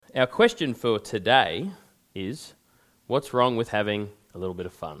Our question for today is, what's wrong with having a little bit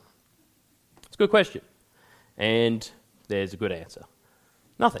of fun? It's a good question. And there's a good answer.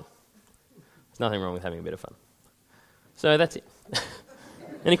 Nothing. There's nothing wrong with having a bit of fun. So that's it.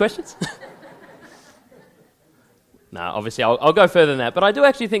 Any questions? No, obviously I'll go further than that, but I do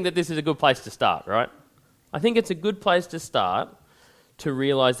actually think that this is a good place to start, right? I think it's a good place to start to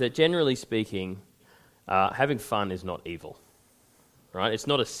realise that generally speaking, having fun is not evil, right? It's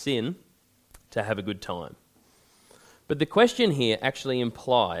not a sin to have a good time. But the question here actually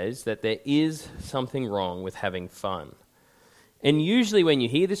implies that there is something wrong with having fun. And usually when you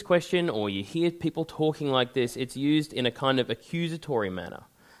hear this question or you hear people talking like this, it's used in a kind of accusatory manner,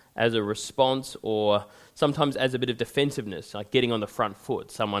 as a response or sometimes as a bit of defensiveness, like getting on the front foot.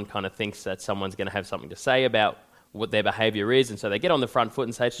 Someone kind of thinks that someone's going to have something to say about what their behaviour is, and so they get on the front foot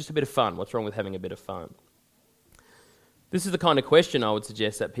and say, it's just a bit of fun. What's wrong with having a bit of fun? This is the kind of question I would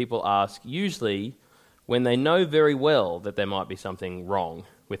suggest that people ask usually when they know very well that there might be something wrong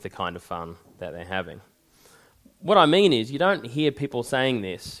with the kind of fun that they're having. What I mean is, you don't hear people saying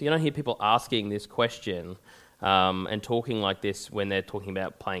this, you don't hear people asking this question and talking like this when they're talking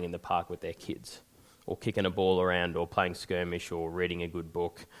about playing in the park with their kids, or kicking a ball around, or playing skirmish, or reading a good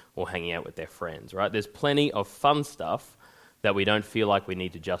book, or hanging out with their friends, right? There's plenty of fun stuff that we don't feel like we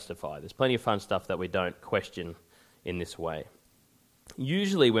need to justify. There's plenty of fun stuff that we don't question in this way.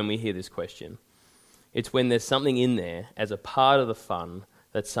 Usually when we hear this question, it's when there's something in there as a part of the fun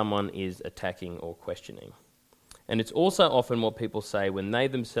that someone is attacking or questioning. And it's also often what people say when they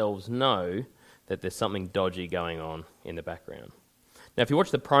themselves know that there's something dodgy going on in the background. Now, if you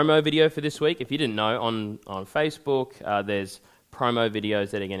watch the promo video for this week, if you didn't know, on Facebook, there's promo videos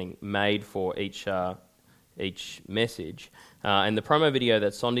that are getting made for each message. And the promo video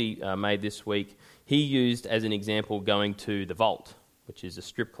that Sondi made this week, he used as an example going to the Vault, which is a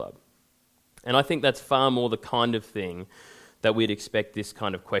strip club. And I think that's far more the kind of thing that we'd expect this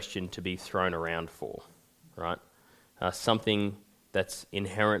kind of question to be thrown around for, right? Something that's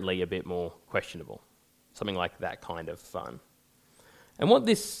inherently a bit more questionable. Something like that kind of fun. And what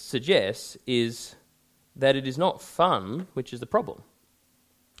this suggests is that it is not fun which is the problem.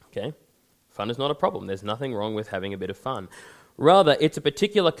 Okay? Fun is not a problem. There's nothing wrong with having a bit of fun. Rather, it's a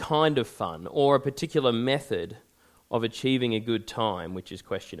particular kind of fun or a particular method of achieving a good time which is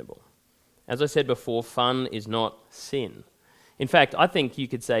questionable. As I said before, fun is not sin. In fact, I think you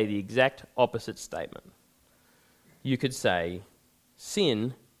could say the exact opposite statement. You could say,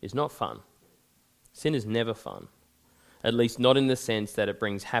 sin is not fun. Sin is never fun, at least not in the sense that it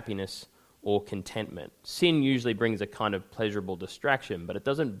brings happiness or contentment. Sin usually brings a kind of pleasurable distraction, but it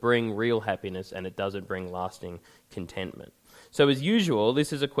doesn't bring real happiness and it doesn't bring lasting contentment. So as usual,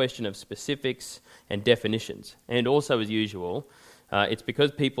 this is a question of specifics and definitions. And also as usual, it's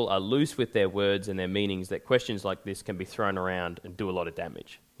because people are loose with their words and their meanings that questions like this can be thrown around and do a lot of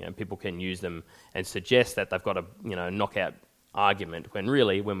damage. You know, people can use them and suggest that they've got a knockout argument, when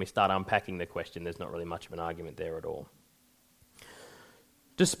really, when we start unpacking the question, there's not really much of an argument there at all.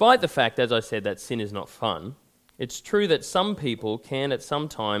 Despite the fact, as I said, that sin is not fun, it's true that some people can at some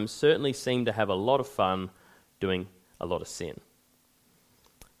times certainly seem to have a lot of fun doing a lot of sin.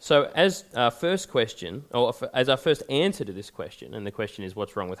 So as our first question, or as our first answer to this question, and the question is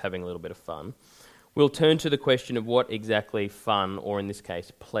what's wrong with having a little bit of fun, we'll turn to the question of what exactly fun, or in this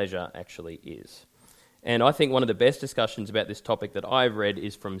case, pleasure, actually is. And I think one of the best discussions about this topic that I've read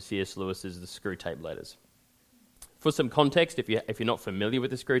is from C.S. Lewis's The Screwtape Letters. For some context, if you're not familiar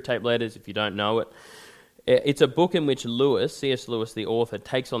with the Screwtape Letters, if you don't know it, it's a book in which C.S. Lewis, the author,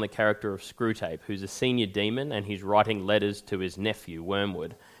 takes on the character of Screwtape, who's a senior demon, and he's writing letters to his nephew,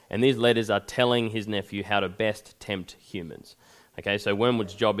 Wormwood. And these letters are telling his nephew how to best tempt humans. Okay, so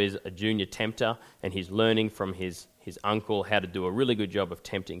Wormwood's job is a junior tempter, and he's learning from his uncle how to do a really good job of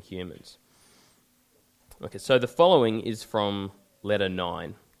tempting humans. Okay, so the following is from letter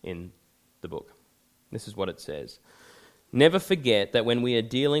 9 in the book. This is what it says. Never forget that when we are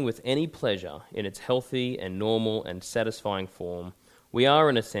dealing with any pleasure in its healthy and normal and satisfying form, we are,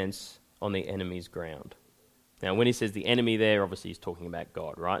 in a sense, on the enemy's ground. Now, when he says the enemy there, obviously he's talking about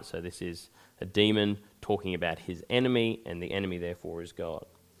God, right? So this is a demon talking about his enemy, and the enemy, therefore, is God.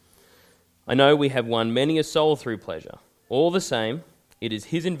 I know we have won many a soul through pleasure. All the same, it is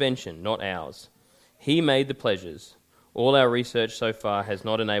his invention, not ours. He made the pleasures. All our research so far has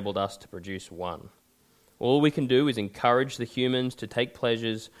not enabled us to produce one. All we can do is encourage the humans to take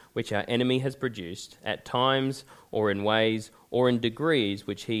pleasures which our enemy has produced, at times or in ways or in degrees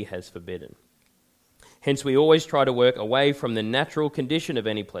which he has forbidden. Hence we always try to work away from the natural condition of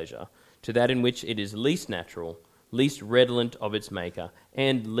any pleasure to that in which it is least natural, least redolent of its maker,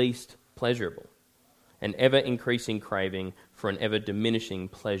 and least pleasurable. An ever-increasing craving for an ever-diminishing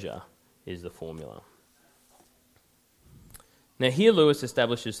pleasure is the formula. Now here Lewis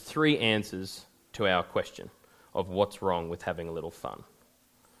establishes 3 answers to our question of what's wrong with having a little fun.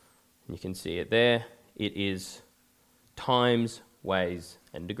 You can see it there. It is times, ways,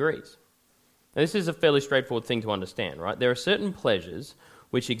 and degrees. Now, this is a fairly straightforward thing to understand, right? There are certain pleasures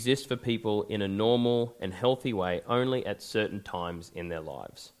which exist for people in a normal and healthy way only at certain times in their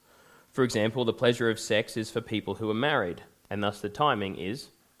lives. For example, the pleasure of sex is for people who are married, and thus the timing is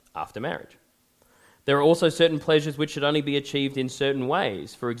after marriage. There are also certain pleasures which should only be achieved in certain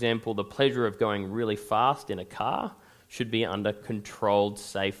ways. For example, the pleasure of going really fast in a car should be under controlled,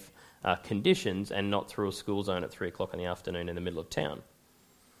 safe conditions and not through a school zone at 3 o'clock in the afternoon in the middle of town.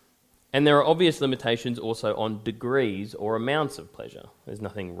 And there are obvious limitations also on degrees or amounts of pleasure. There's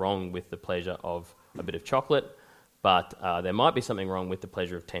nothing wrong with the pleasure of a bit of chocolate, but there might be something wrong with the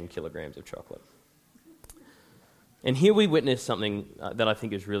pleasure of 10 kilograms of chocolate. And here we witness something that I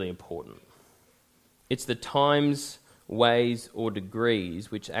think is really important. It's the times, ways, or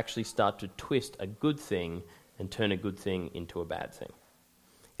degrees which actually start to twist a good thing and turn a good thing into a bad thing.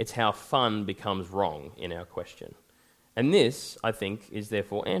 It's how fun becomes wrong in our question. And this, I think, is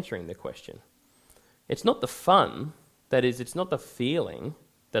therefore answering the question. It's not the fun, that is, it's not the feeling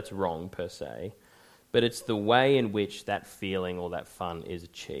that's wrong per se, but it's the way in which that feeling or that fun is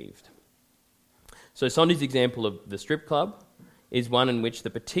achieved. So Sondy's example of the strip club is one in which the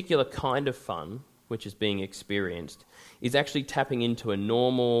particular kind of fun which is being experienced is actually tapping into a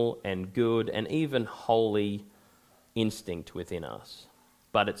normal and good and even holy instinct within us,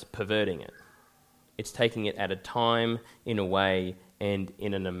 but it's perverting it. It's taking it at a time, in a way, and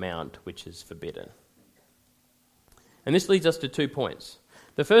in an amount which is forbidden. And this leads us to 2 points.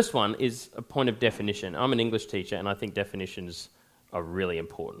 The first one is a point of definition. I'm an English teacher, and I think definitions are really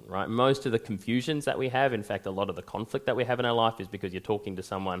important, right? Most of the confusions that we have, in fact, a lot of the conflict that we have in our life is because you're talking to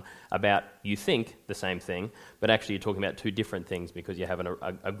someone about, you think, the same thing, but actually you're talking about 2 different things because you haven't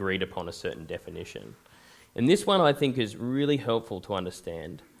agreed upon a certain definition. And this one, I think, is really helpful to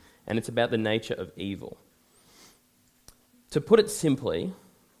understand, and it's about the nature of evil. To put it simply,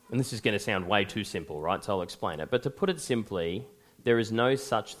 and this is going to sound way too simple, right? So I'll explain it. But to put it simply, there is no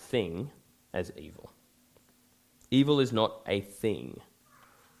such thing as evil. Evil is not a thing.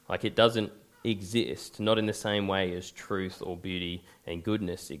 Like, it doesn't exist, not in the same way as truth or beauty and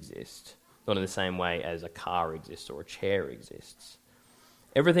goodness exist, not in the same way as a car exists or a chair exists.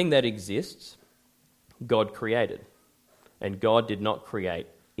 Everything that exists, God created, and God did not create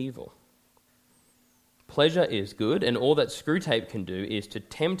evil. Pleasure is good, and all that Screwtape can do is to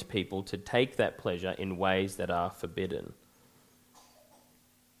tempt people to take that pleasure in ways that are forbidden.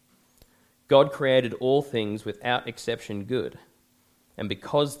 God created all things without exception good, and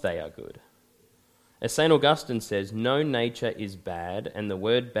because they are good. As St. Augustine says, no nature is bad, and the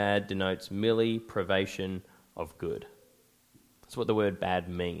word bad denotes merely privation of good. That's what the word bad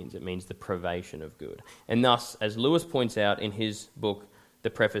means. It means the privation of good. And thus, as Lewis points out in his book, The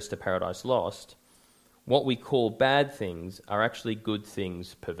Preface to Paradise Lost, what we call bad things are actually good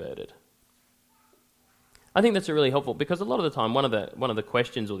things perverted. I think that's really helpful because a lot of the time one of the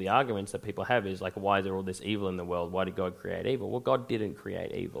questions or the arguments that people have is like, why is there all this evil in the world? Why did God create evil? Well, God didn't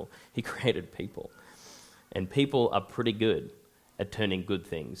create evil. He created people. And people are pretty good at turning good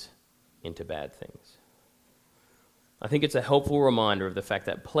things into bad things. I think it's a helpful reminder of the fact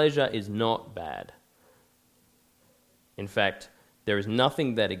that pleasure is not bad. In fact, there is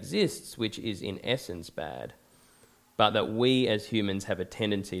nothing that exists which is in essence bad, but that we as humans have a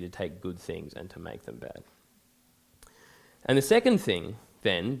tendency to take good things and to make them bad. And the second thing,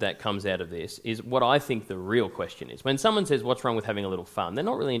 then, that comes out of this is what I think the real question is. When someone says, what's wrong with having a little fun? They're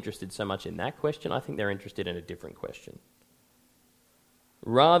not really interested so much in that question. I think they're interested in a different question.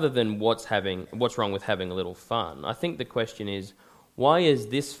 Rather than what's wrong with having a little fun, I think the question is, why is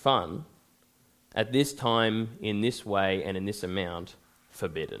this fun, at this time, in this way, and in this amount,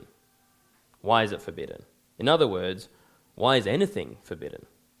 forbidden? Why is it forbidden? In other words, why is anything forbidden?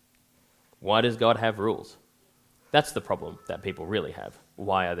 Why does God have rules? That's the problem that people really have.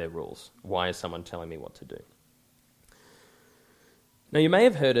 Why are there rules? Why is someone telling me what to do? Now, you may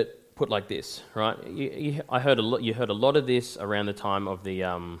have heard it put like this, right? You heard a lot of this around the time of the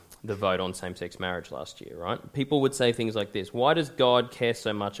vote on same-sex marriage last year, right? People would say things like this: why does God care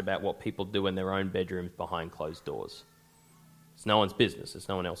so much about what people do in their own bedrooms behind closed doors? It's no one's business. It's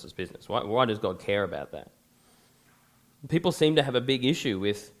no one else's business. Why does God care about that? People seem to have a big issue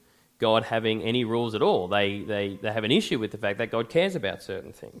with God having any rules at all. They have an issue with the fact that God cares about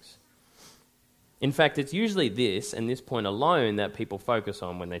certain things. In fact, it's usually this and this point alone that people focus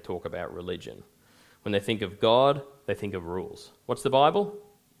on when they talk about religion. When they think of God, they think of rules. What's the Bible?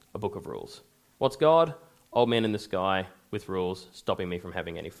 A book of rules. What's God? Old man in the sky with rules stopping me from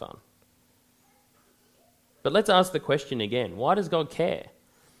having any fun. But let's ask the question again. Why does God care?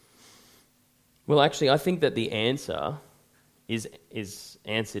 Well, actually, I think that the answer is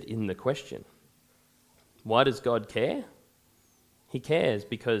answered in the question. Why does God care? He cares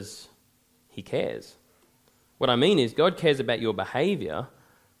because he cares. What I mean is God cares about your behaviour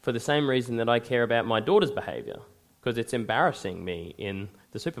for the same reason that I care about my daughter's behaviour, because it's embarrassing me in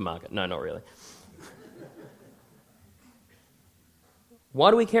the supermarket. No, not really. Why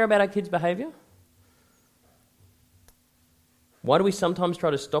do we care about our kids' behaviour? Why do we sometimes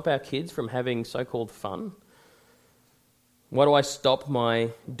try to stop our kids from having so-called fun? Why do I stop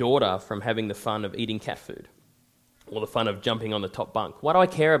my daughter from having the fun of eating cat food or the fun of jumping on the top bunk? Why do I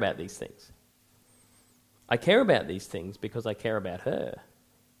care about these things? I care about these things because I care about her.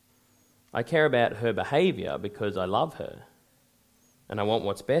 I care about her behaviour because I love her and I want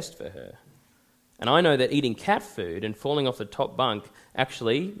what's best for her. And I know that eating cat food and falling off the top bunk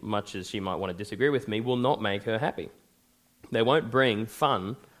actually, much as she might want to disagree with me, will not make her happy. They won't bring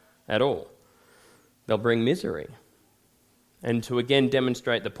fun at all. They'll bring misery. And to again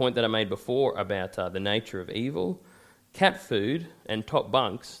demonstrate the point that I made before about the nature of evil, cat food and top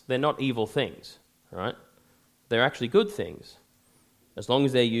bunks, they're not evil things, right? They're actually good things, as long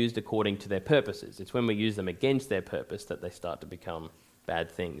as they're used according to their purposes. It's when we use them against their purpose that they start to become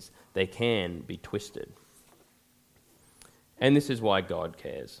bad things. They can be twisted. And this is why God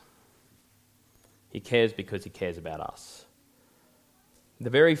cares. He cares because he cares about us. The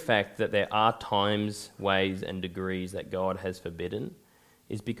very fact that there are times, ways, and degrees that God has forbidden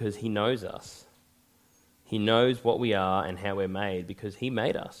is because he knows us. He knows what we are and how we're made because he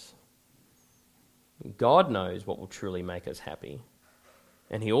made us. God knows what will truly make us happy,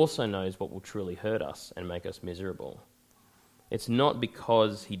 and he also knows what will truly hurt us and make us miserable. It's not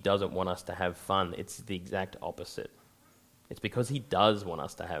because he doesn't want us to have fun, it's the exact opposite. It's because he does want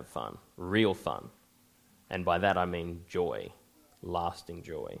us to have fun, real fun. And by that I mean joy. Lasting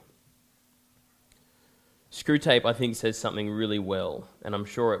joy. Screwtape, I think, says something really well, and I'm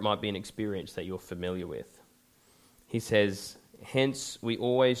sure it might be an experience that you're familiar with. He says, hence we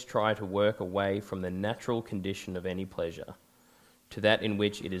always try to work away from the natural condition of any pleasure to that in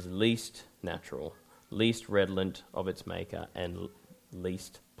which it is least natural, least redolent of its maker, and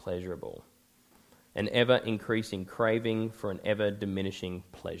least pleasurable. An ever-increasing craving for an ever-diminishing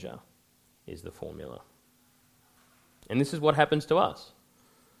pleasure is the formula. And this is what happens to us.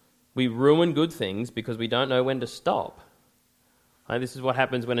 We ruin good things because we don't know when to stop. This is what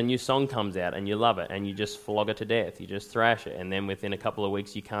happens when a new song comes out and you love it and you just flog it to death. You just thrash it, and then within a couple of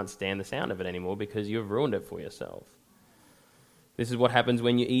weeks you can't stand the sound of it anymore because you've ruined it for yourself. This is what happens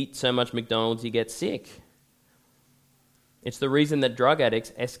when you eat so much McDonald's you get sick. It's the reason that drug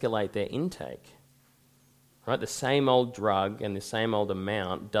addicts escalate their intake. Right? The same old drug and the same old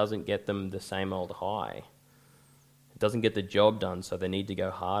amount doesn't get them the same old high. Doesn't get the job done, so they need to go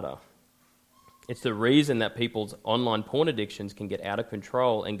harder. It's the reason that people's online porn addictions can get out of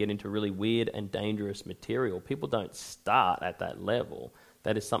control and get into really weird and dangerous material. People don't start at that level.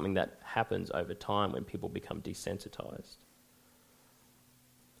 That is something that happens over time when people become desensitized.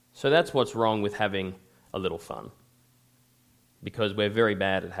 So that's what's wrong with having a little fun, because we're very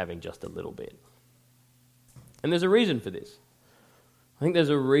bad at having just a little bit. And there's a reason for this. I think there's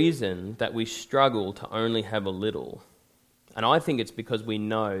a reason that we struggle to only have a little. And I think it's because we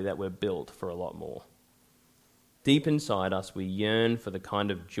know that we're built for a lot more. Deep inside us, we yearn for the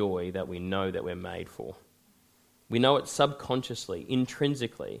kind of joy that we know that we're made for. We know it subconsciously,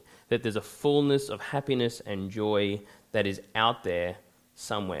 intrinsically, that there's a fullness of happiness and joy that is out there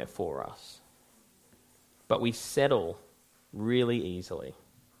somewhere for us. But we settle really easily.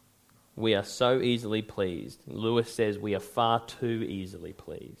 We are so easily pleased. Lewis says we are far too easily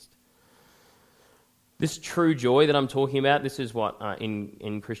pleased. This true joy that I'm talking about, this is what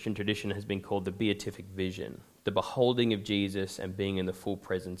in Christian tradition has been called the beatific vision, the beholding of Jesus and being in the full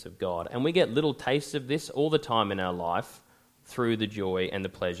presence of God. And we get little tastes of this all the time in our life through the joy and the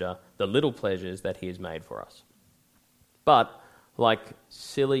pleasure, the little pleasures that he has made for us. But like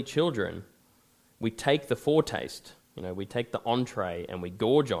silly children, we take the foretaste, we take the entree and we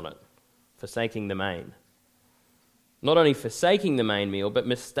gorge on it, forsaking the main. Not only forsaking the main meal, but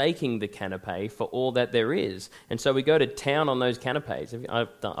mistaking the canapé for all that there is. And so we go to town on those canapés.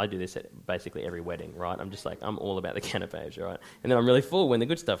 I do this at basically every wedding, right? I'm all about the canapés, right? And then I'm really full when the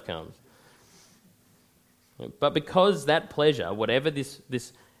good stuff comes. But because that pleasure, whatever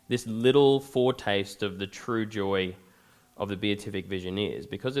this this little foretaste of the true joy of the beatific vision is,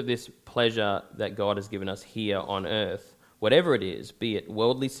 because of this pleasure that God has given us here on earth, whatever it is, be it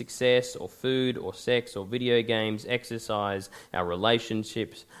worldly success or food or sex or video games, exercise, our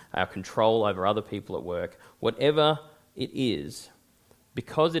relationships, our control over other people at work, whatever it is,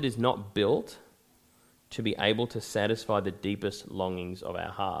 because it is not built to be able to satisfy the deepest longings of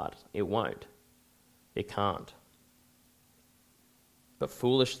our heart, it won't. It can't. But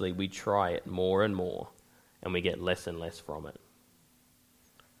foolishly, we try it more and more, and we get less and less from it.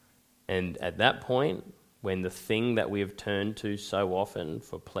 And at that point, when the thing that we have turned to so often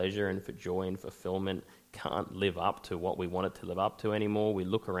for pleasure and for joy and fulfillment can't live up to what we want it to live up to anymore, we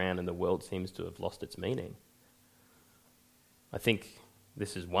look around and the world seems to have lost its meaning. I think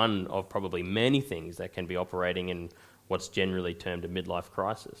this is one of probably many things that can be operating in what's generally termed a midlife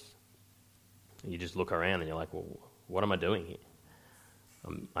crisis. You just look around and you're like, well, what am I doing here?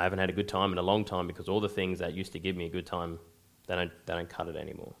 I haven't had a good time in a long time because all the things that used to give me a good time, they don't cut it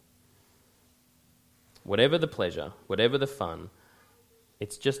anymore. Whatever the pleasure, whatever the fun,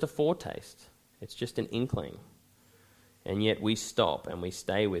 it's just a foretaste. It's just an inkling. And yet we stop and we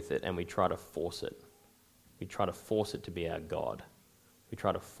stay with it and we try to force it. We try to force it to be our God. We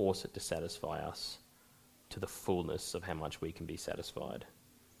try to force it to satisfy us to the fullness of how much we can be satisfied.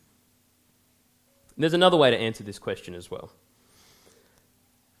 There's another way to answer this question as well.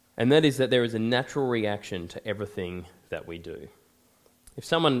 And that is that there is a natural reaction to everything that we do. If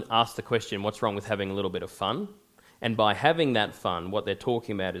someone asks the question, what's wrong with having a little bit of fun? And by having that fun, what they're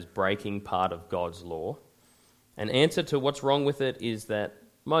talking about is breaking part of God's law. An answer to what's wrong with it is that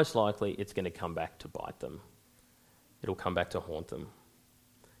most likely it's going to come back to bite them. It'll come back to haunt them.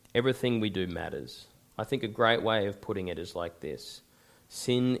 Everything we do matters. I think a great way of putting it is like this.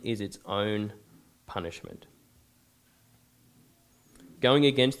 Sin is its own punishment. Going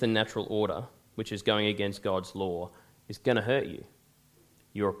against the natural order, which is going against God's law, is going to hurt you.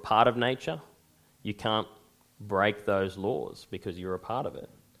 You're a part of nature. You can't break those laws because you're a part of it.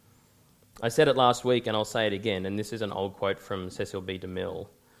 I said it last week and I'll say it again, and this is an old quote from Cecil B. DeMille.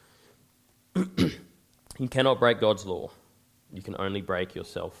 You cannot break God's law. You can only break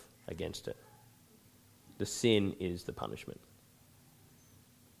yourself against it. The sin is the punishment.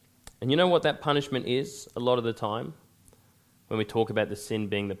 And you know what that punishment is a lot of the time? When we talk about the sin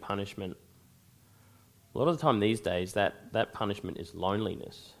being the punishment, a lot of the time these days, that punishment is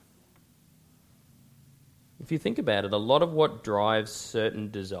loneliness. If you think about it, a lot of what drives certain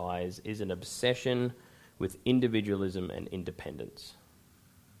desires is an obsession with individualism and independence.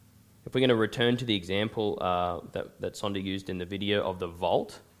 If we're going to return to the example that Sonda used in the video of the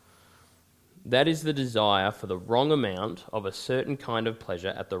vault, that is the desire for the wrong amount of a certain kind of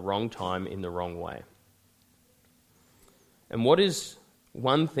pleasure at the wrong time in the wrong way. And what is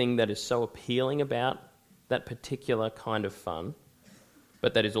one thing that is so appealing about that particular kind of fun,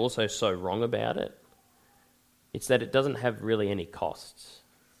 but that is also so wrong about it? It's that it doesn't have really any costs.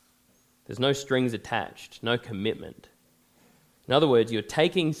 There's no strings attached, no commitment. In other words, you're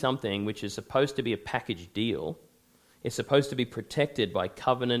taking something which is supposed to be a package deal, is supposed to be protected by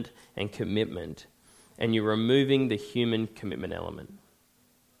covenant and commitment, and you're removing the human commitment element.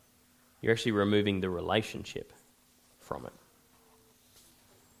 You're actually removing the relationship from it.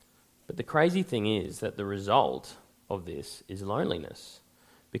 But the crazy thing is that the result of this is loneliness,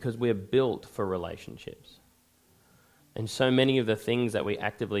 because we're built for relationships. And so many of the things that we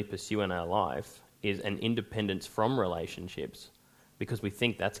actively pursue in our life is an independence from relationships because we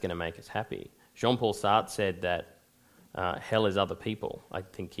think that's going to make us happy. Jean-Paul Sartre said that hell is other people. I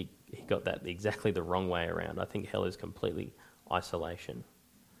think he got that exactly the wrong way around. I think hell is completely isolation.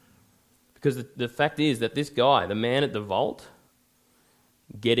 Because the fact is that this guy, the man at the vault,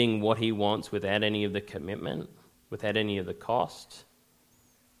 getting what he wants without any of the commitment, without any of the cost,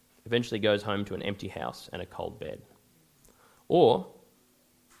 eventually goes home to an empty house and a cold bed. Or,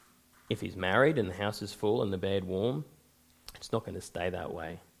 if he's married and the house is full and the bed warm, it's not going to stay that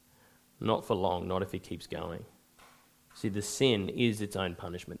way. Not for long, not if he keeps going. See, the sin is its own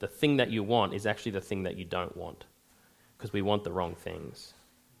punishment. The thing that you want is actually the thing that you don't want, because we want the wrong things.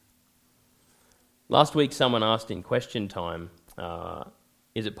 Last week someone asked in question time,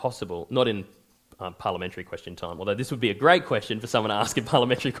 is it possible, not in parliamentary question time, although this would be a great question for someone to ask in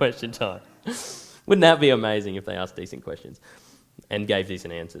parliamentary question time. Wouldn't that be amazing if they asked decent questions and gave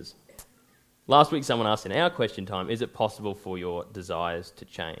decent answers? Last week someone asked in our question time, is it possible for your desires to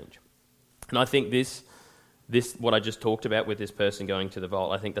change? And I think this what I just talked about with this person going to the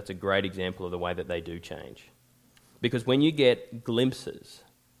vault, I think that's a great example of the way that they do change. Because when you get glimpses,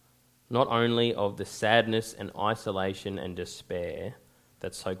 not only of the sadness and isolation and despair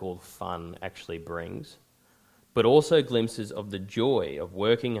that so-called fun actually brings, but also glimpses of the joy of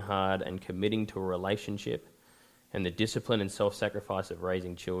working hard and committing to a relationship and the discipline and self-sacrifice of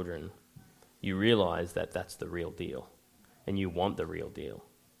raising children, you realise that that's the real deal, and you want the real deal,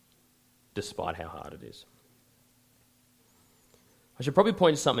 despite how hard it is. I should probably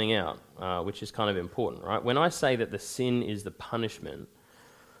point something out, which is kind of important, right? When I say that the sin is the punishment,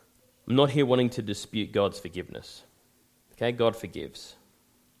 I'm not here wanting to dispute God's forgiveness. Okay, God forgives.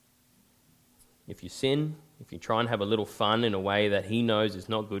 If you sin, if you try and have a little fun in a way that he knows is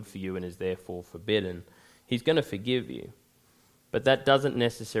not good for you and is therefore forbidden, he's going to forgive you. But that doesn't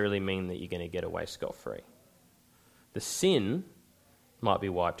necessarily mean that you're going to get away scot-free. The sin might be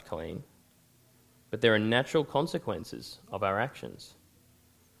wiped clean, but there are natural consequences of our actions.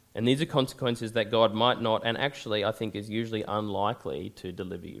 And these are consequences that God might not, and actually I think is usually unlikely to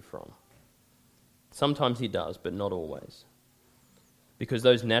deliver you from. Sometimes he does, but not always. Because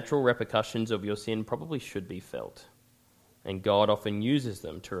those natural repercussions of your sin probably should be felt. And God often uses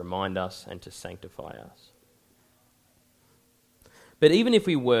them to remind us and to sanctify us. But even if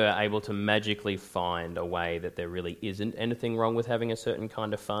we were able to magically find a way that there really isn't anything wrong with having a certain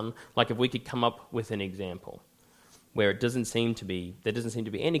kind of fun, like if we could come up with an example where there doesn't seem to be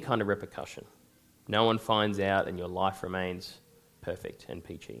any kind of repercussion, no one finds out and your life remains perfect and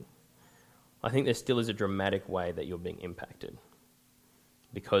peachy, I think there still is a dramatic way that you're being impacted,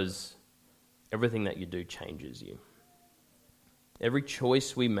 because everything that you do changes you. Every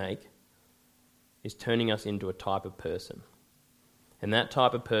choice we make is turning us into a type of person. And that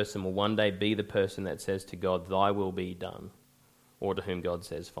type of person will one day be the person that says to God, "Thy will be done," or to whom God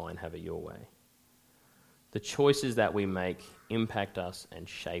says, "Fine, have it your way." The choices that we make impact us and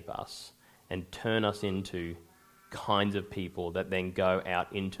shape us and turn us into kinds of people that then go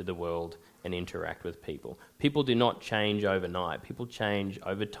out into the world and interact with people. People do not change overnight. People change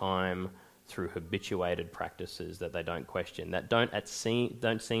over time through habituated practices that they don't question, that don't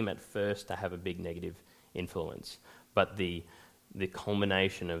seem at first to have a big negative influence. But the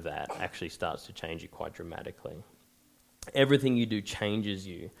culmination of that actually starts to change you quite dramatically. Everything you do changes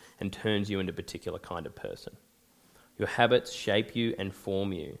you and turns you into a particular kind of person. Your habits shape you and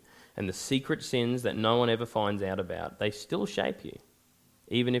form you. And the secret sins that no one ever finds out about, they still shape you.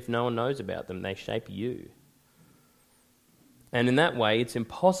 Even if no one knows about them, they shape you. And in that way, it's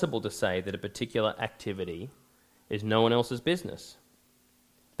impossible to say that a particular activity is no one else's business,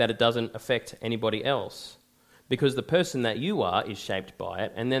 that it doesn't affect anybody else. Because the person that you are is shaped by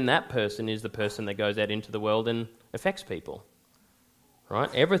it, and then that person is the person that goes out into the world and affects people.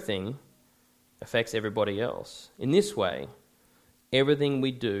 Right? Everything affects everybody else. In this way, everything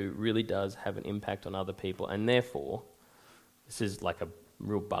we do really does have an impact on other people, and therefore, this is like a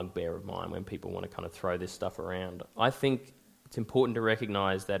real bugbear of mine when people want to kind of throw this stuff around. I think it's important to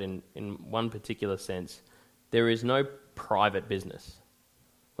recognise that in one particular sense, there is no private business.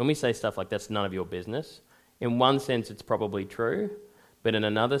 When we say stuff like that's none of your business, in one sense it's probably true, but in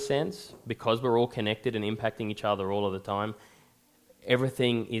another sense, because we're all connected and impacting each other all of the time,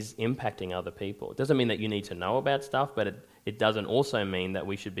 everything is impacting other people. It doesn't mean that you need to know about stuff, but it doesn't also mean that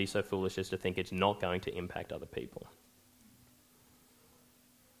we should be so foolish as to think it's not going to impact other people.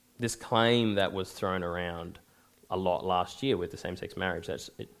 This claim that was thrown around a lot last year with the same-sex marriage, it's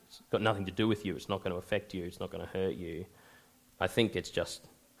got nothing to do with you, it's not going to affect you, it's not going to hurt you, I think it's just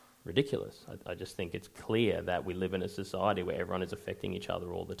ridiculous. I just think it's clear that we live in a society where everyone is affecting each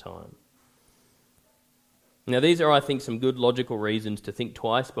other all the time. Now, these are, I think, some good logical reasons to think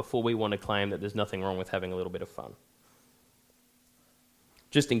twice before we want to claim that there's nothing wrong with having a little bit of fun.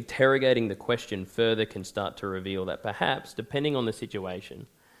 Just interrogating the question further can start to reveal that perhaps, depending on the situation,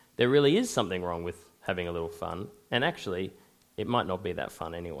 there really is something wrong with having a little fun, and actually, it might not be that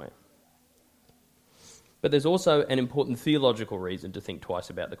fun anyway. But there's also an important theological reason to think twice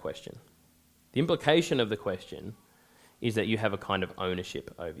about the question. The implication of the question is that you have a kind of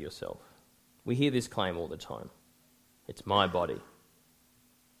ownership over yourself. We hear this claim all the time. It's my body.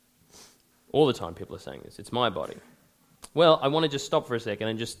 All the time people are saying this. It's my body. Well, I want to just stop for a second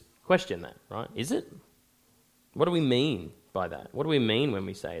and just question that, right? Is it? What do we mean by that? What do we mean when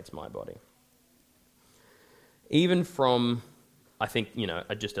we say it's my body? Even from, I think,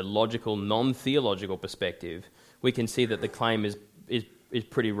 just a logical, non-theological perspective, we can see that the claim is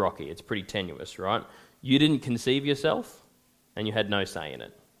pretty rocky. It's pretty tenuous, right? You didn't conceive yourself, and you had no say in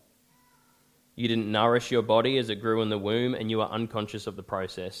it. You didn't nourish your body as it grew in the womb, and you were unconscious of the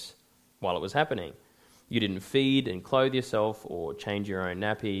process while it was happening. You didn't feed and clothe yourself, or change your own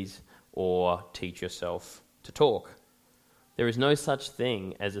nappies, or teach yourself to talk. There is no such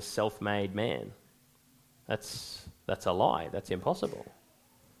thing as a self-made man. That's a lie. That's impossible.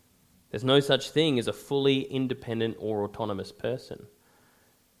 There's no such thing as a fully independent or autonomous person.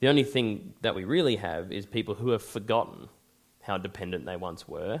 The only thing that we really have is people who have forgotten how dependent they once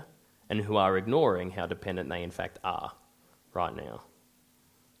were and who are ignoring how dependent they in fact are right now.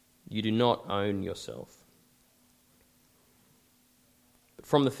 You do not own yourself. But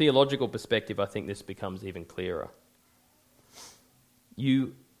from the theological perspective, I think this becomes even clearer.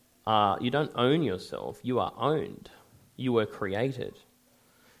 You don't own yourself, you are owned. You were created.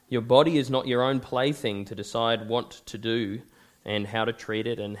 Your body is not your own plaything to decide what to do and how to treat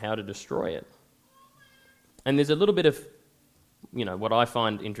it and how to destroy it. And there's a little bit of, what I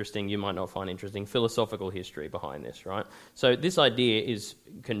find interesting, you might not find interesting, philosophical history behind this, right? So this idea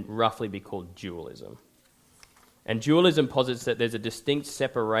can roughly be called dualism. And dualism posits that there's a distinct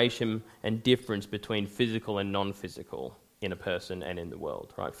separation and difference between physical and non-physical in a person and in the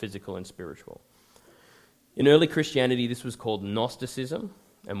world, right? Physical and spiritual. In early Christianity, this was called Gnosticism,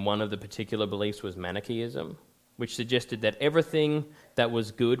 and one of the particular beliefs was Manichaeism, which suggested that everything that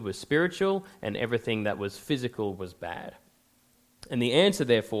was good was spiritual and everything that was physical was bad. And the answer,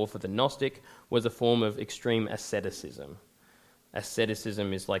 therefore, for the Gnostic was a form of extreme asceticism.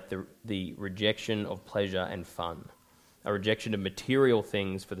 Asceticism is like the rejection of pleasure and fun, a rejection of material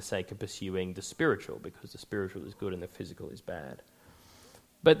things for the sake of pursuing the spiritual, because the spiritual is good and the physical is bad.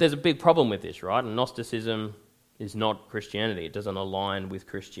 But there's a big problem with this, right? And Gnosticism is not Christianity. It doesn't align with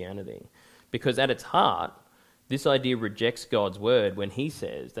Christianity. Because at its heart, this idea rejects God's word when he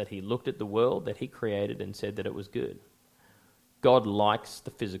says that he looked at the world that he created and said that it was good. God likes the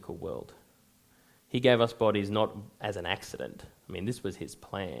physical world. He gave us bodies not as an accident. This was his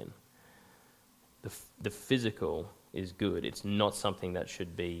plan. The physical is good. It's not something that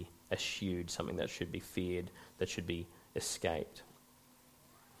should be eschewed, something that should be feared, that should be escaped.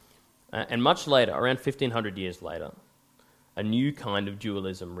 And much later, around 1500 years later, a new kind of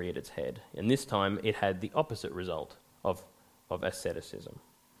dualism reared its head. And this time it had the opposite result of asceticism.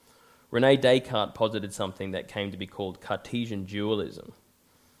 René Descartes posited something that came to be called Cartesian dualism,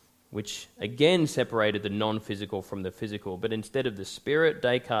 which again separated the non-physical from the physical. But instead of the spirit,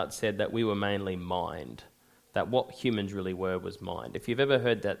 Descartes said that we were mainly mind, that what humans really were was mind. If you've ever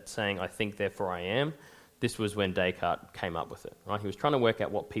heard that saying, I think, therefore I am, this was when Descartes came up with it, right? He was trying to work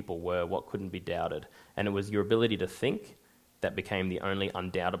out what people were, what couldn't be doubted, and it was your ability to think that became the only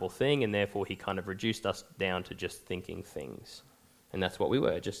undoubtable thing, and therefore he kind of reduced us down to just thinking things. And that's what we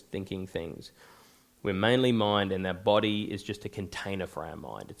were, just thinking things. We're mainly mind, and our body is just a container for our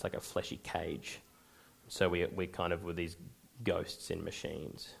mind. It's like a fleshy cage. So we kind of were these ghosts in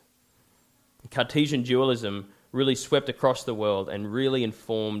machines. Cartesian dualism really swept across the world and really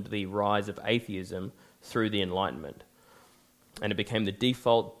informed the rise of atheism through the Enlightenment. And it became the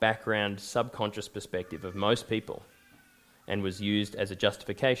default background subconscious perspective of most people and was used as a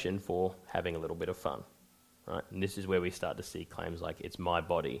justification for having a little bit of fun. Right? And this is where we start to see claims like it's my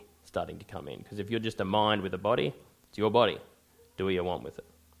body starting to come in. Because if you're just a mind with a body, it's your body. Do what you want with it.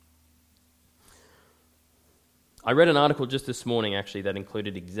 I read an article just this morning, actually, that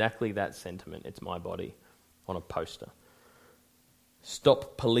included exactly that sentiment, it's my body, on a poster.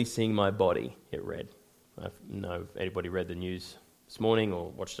 Stop policing my body, it read. I don't know if anybody read the news this morning or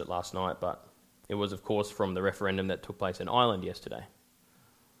watched it last night, but it was, of course, from the referendum that took place in Ireland yesterday.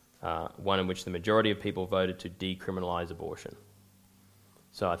 One in which the majority of people voted to decriminalise abortion.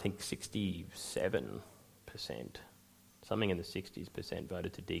 So I think 67%, something in the 60s%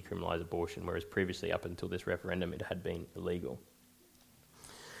 voted to decriminalise abortion, whereas previously, up until this referendum, it had been illegal.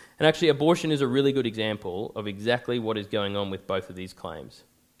 And actually, abortion is a really good example of exactly what is going on with both of these claims.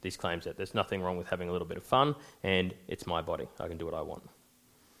 These claims that there's nothing wrong with having a little bit of fun, and it's my body, I can do what I want.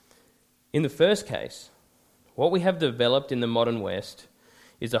 In the first case, what we have developed in the modern West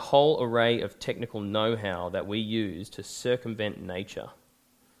is a whole array of technical know-how that we use to circumvent nature,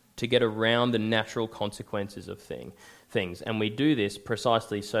 to get around the natural consequences of things. And we do this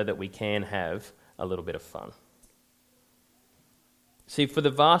precisely so that we can have a little bit of fun. See, for the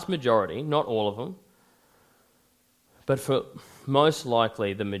vast majority, not all of them, but for most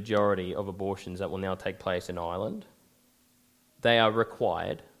likely the majority of abortions that will now take place in Ireland, they are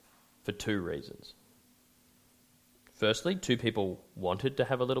required for two reasons. Firstly, two people wanted to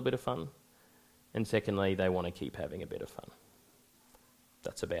have a little bit of fun, and secondly, they want to keep having a bit of fun.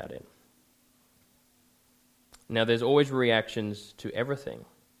 That's about it. Now, there's always reactions to everything.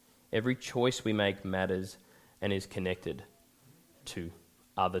 Every choice we make matters and is connected to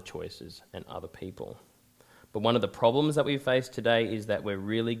other choices and other people. But one of the problems that we face today is that we're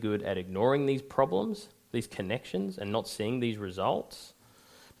really good at ignoring these problems, these connections, and not seeing these results,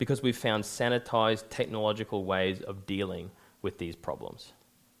 because we've found sanitized technological ways of dealing with these problems.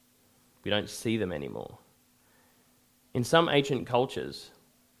 We don't see them anymore. In some ancient cultures,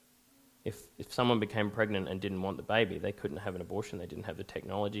 if someone became pregnant and didn't want the baby, they couldn't have an abortion. They didn't have the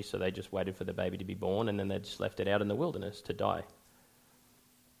technology, so they just waited for the baby to be born, and then they just left it out in the wilderness to die.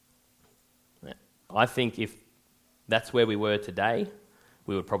 I think if that's where we were today,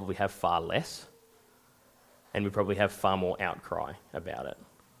 we would probably have far less, and we'd probably have far more outcry about it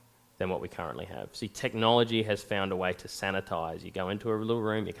than what we currently have. See, technology has found a way to sanitize. You go into a little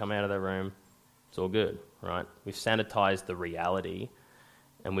room, you come out of the room, it's all good, right? We've sanitized the reality,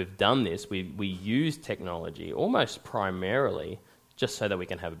 and we've done this. We use technology almost primarily just so that we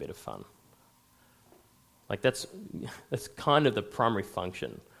can have a bit of fun. Like that's kind of the primary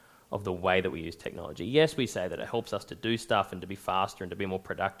function of the way that we use technology. Yes, we say that it helps us to do stuff and to be faster and to be more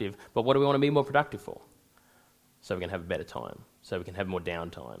productive, but what do we want to be more productive for? So we can have a better time, so we can have more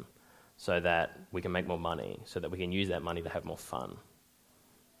downtime, so that we can make more money, so that we can use that money to have more fun,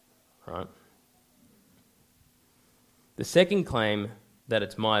 right? The second claim that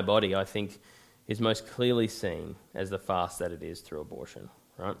it's my body, I think, is most clearly seen as the fast that it is through abortion,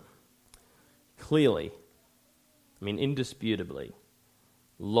 right? Clearly, I mean indisputably,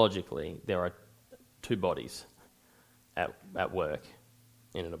 logically, there are two bodies at work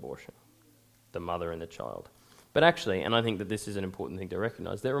in an abortion, the mother and the child. But actually, and I think that this is an important thing to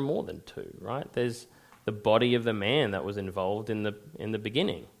recognise, there are more than two, right? There's the body of the man that was involved in the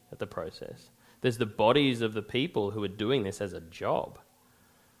beginning of the process. There's the bodies of the people who are doing this as a job,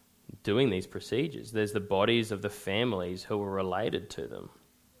 doing these procedures. There's the bodies of the families who are related to them.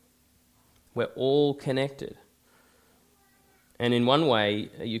 We're all connected. And in one way,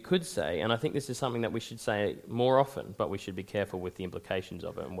 you could say, and I think this is something that we should say more often, but we should be careful with the implications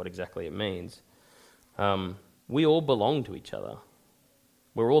of it and what exactly it means. We all belong to each other.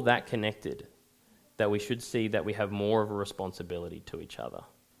 We're all that connected that we should see that we have more of a responsibility to each other.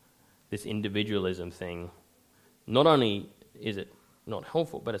 This individualism thing, not only is it not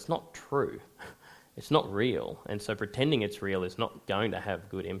helpful, but it's not true. It's not real. And so pretending it's real is not going to have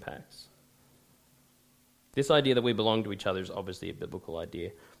good impacts. This idea that we belong to each other is obviously a biblical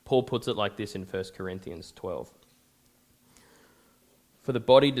idea. Paul puts it like this in 1 Corinthians 12. For the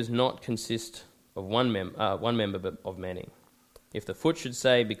body does not consist of one member, but of many. If the foot should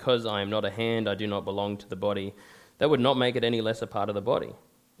say, because I am not a hand, I do not belong to the body, that would not make it any less a part of the body.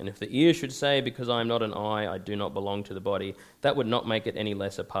 And if the ear should say, because I am not an eye, I do not belong to the body, that would not make it any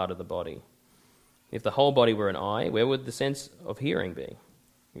less a part of the body. If the whole body were an eye, where would the sense of hearing be?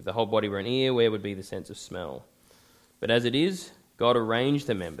 If the whole body were an ear, where would be the sense of smell? But as it is, God arranged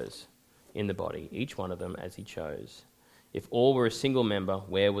the members in the body, each one of them as he chose. If all were a single member,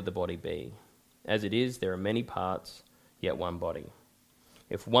 where would the body be? As it is, there are many parts, yet one body.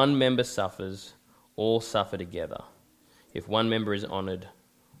 If one member suffers, all suffer together. If one member is honoured,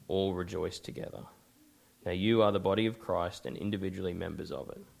 all rejoice together. Now you are the body of Christ and individually members of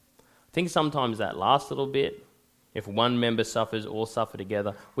it. I think sometimes that last little bit, if one member suffers, all suffer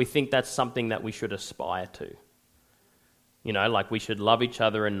together, we think that's something that we should aspire to. You know, like we should love each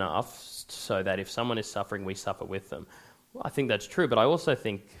other enough so that if someone is suffering, we suffer with them. Well, I think that's true, but I also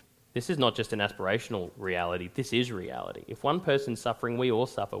think this is not just an aspirational reality, this is reality. If one person's suffering, we all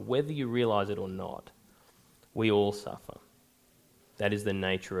suffer, whether you realise it or not. We all suffer. That is the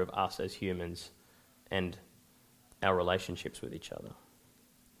nature of us as humans and our relationships with each other.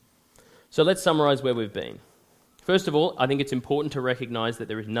 So let's summarise where we've been. First of all, I think it's important to recognise that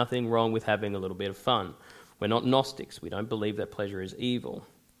there is nothing wrong with having a little bit of fun. We're not Gnostics. We don't believe that pleasure is evil.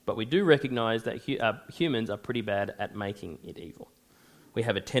 But we do recognise that humans are pretty bad at making it evil. We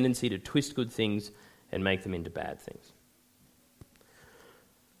have a tendency to twist good things and make them into bad things.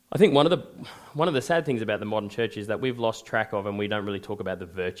 I think one of the sad things about the modern church is that we've lost track of and we don't really talk about the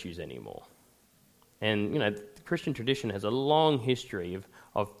virtues anymore. And, you know, the Christian tradition has a long history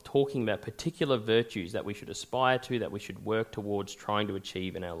of talking about particular virtues that we should aspire to, that we should work towards trying to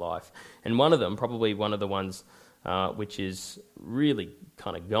achieve in our life. And one of them, probably one of the ones which is really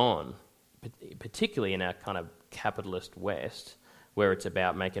kind of gone, particularly in our kind of capitalist West, where it's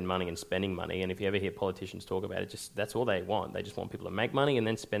about making money and spending money. And if you ever hear politicians talk about it, that's all they want. They just want people to make money and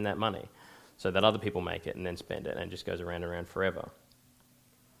then spend that money so that other people make it and then spend it, and it just goes around and around forever.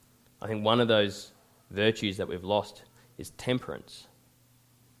 I think one of those virtues that we've lost is temperance.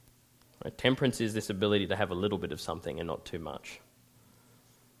 Right? Temperance is this ability to have a little bit of something and not too much.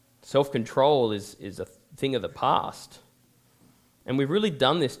 Self-control is a thing of the past. And we've really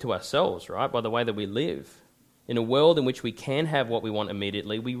done this to ourselves, right, by the way that we live. In a world in which we can have what we want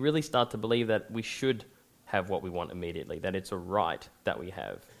immediately, we really start to believe that we should have what we want immediately, that it's a right that we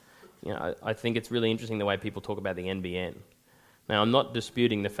have. You know, I think it's really interesting the way people talk about the NBN. Now, I'm not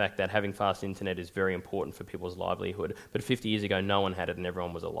disputing the fact that having fast internet is very important for people's livelihood, but 50 years ago, no one had it and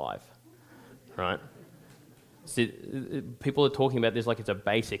everyone was alive, right? So, people are talking about this like it's a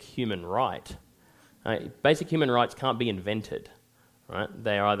basic human right. Basic human rights can't be invented, right?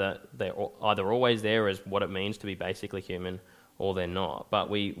 They're either always there as what it means to be basically human, or they're not. But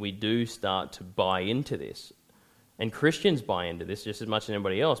we do start to buy into this. And Christians buy into this just as much as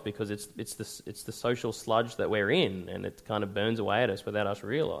anybody else, because it's the social sludge that we're in, and it kind of burns away at us without us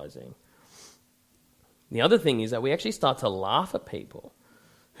realising. The other thing is that we actually start to laugh at people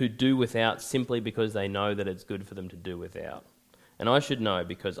who do without simply because they know that it's good for them to do without. And I should know,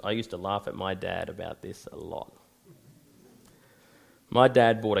 because I used to laugh at my dad about this a lot. My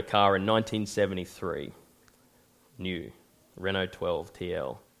dad bought a car in 1973, new, Renault 12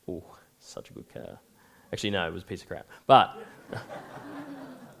 TL. Ooh, such a good car. Actually, no, it was a piece of crap. But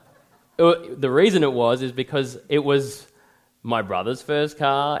the reason it was is because it was my brother's first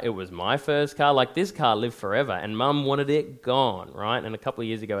car, it was my first car. Like, this car lived forever, and Mum wanted it gone, right? And a couple of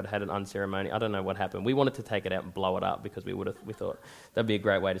years ago, it had an unceremony. I don't know what happened. We wanted to take it out and blow it up because we thought that'd be a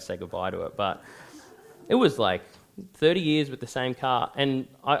great way to say goodbye to it. But it was like 30 years with the same car, and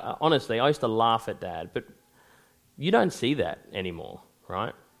honestly, I used to laugh at Dad, but you don't see that anymore,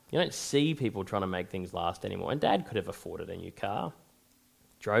 right? You don't see people trying to make things last anymore. And Dad could have afforded a new car.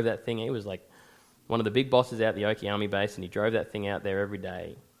 Drove that thing. He was like one of the big bosses out at the Oki Army base, and he drove that thing out there every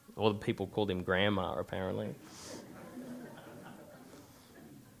day. All the people called him Grandma, apparently.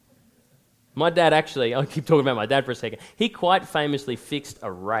 My dad actually, I'll keep talking about my dad for a second, he quite famously fixed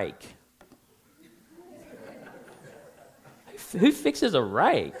a rake. Who fixes a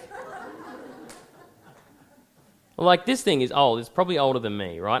rake? Like, this thing is old. It's probably older than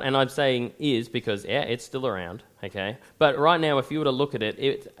me, right? And I'm saying is because, yeah, it's still around, okay? But right now, if you were to look at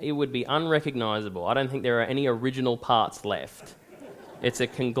it, it would be unrecognisable. I don't think there are any original parts left. It's a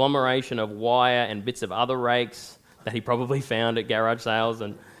conglomeration of wire and bits of other rakes that he probably found at garage sales,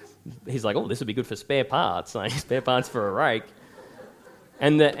 and he's like, oh, this would be good for spare parts, like spare parts for a rake.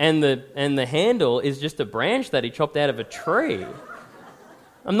 And the handle is just a branch that he chopped out of a tree.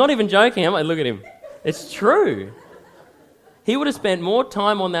 I'm not even joking. I'm like, look at him. It's true. He would have spent more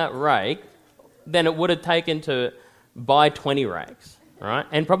time on that rake than it would have taken to buy 20 rakes, right?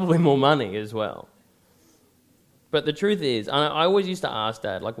 And probably more money as well. But the truth is, I always used to ask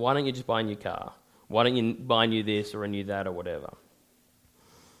Dad, like, why don't you just buy a new car? Why don't you buy a new this or a new that or whatever?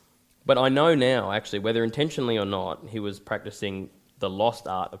 But I know now, actually, whether intentionally or not, he was practicing the lost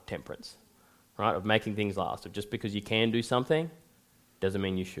art of temperance, right? Of making things last. Of just because you can do something doesn't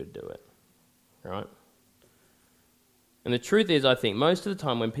mean you should do it, right? And the truth is, I think, most of the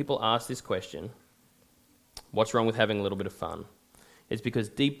time when people ask this question, what's wrong with having a little bit of fun? It's because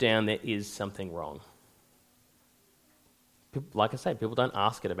deep down there is something wrong. Like I say, people don't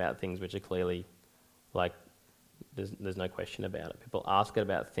ask it about things which are clearly, like, there's no question about it. People ask it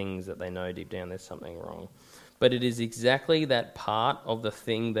about things that they know deep down there's something wrong. But it is exactly that part of the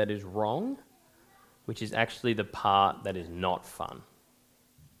thing that is wrong, which is actually the part that is not fun.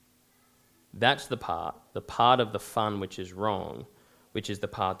 That's the part of the fun which is wrong, which is the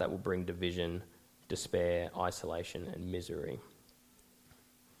part that will bring division, despair, isolation, and misery.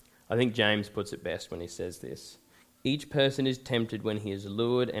 I think James puts it best when he says this. Each person is tempted when he is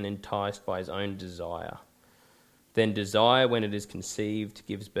lured and enticed by his own desire. Then desire, when it is conceived,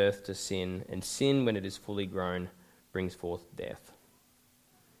 gives birth to sin, and sin, when it is fully grown, brings forth death.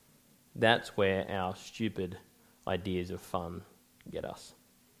 That's where our stupid ideas of fun get us.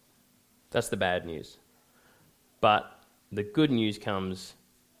 That's the bad news. But the good news comes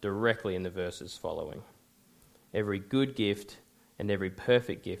directly in the verses following. Every good gift and every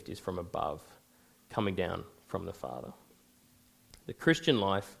perfect gift is from above, coming down from the Father. The Christian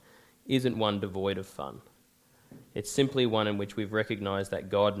life isn't one devoid of fun. It's simply one in which we've recognised that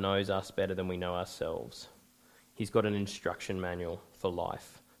God knows us better than we know ourselves. He's got an instruction manual for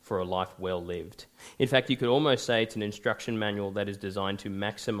life, for a life well lived. In fact, you could almost say it's an instruction manual that is designed to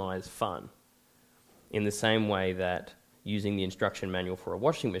maximise fun, in the same way that using the instruction manual for a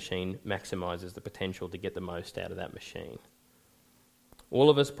washing machine maximises the potential to get the most out of that machine. All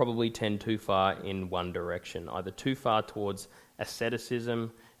of us probably tend too far in one direction, either too far towards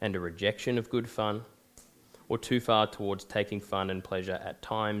asceticism and a rejection of good fun, or too far towards taking fun and pleasure at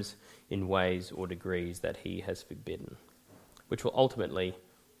times in ways or degrees that he has forbidden, which will ultimately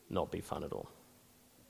not be fun at all.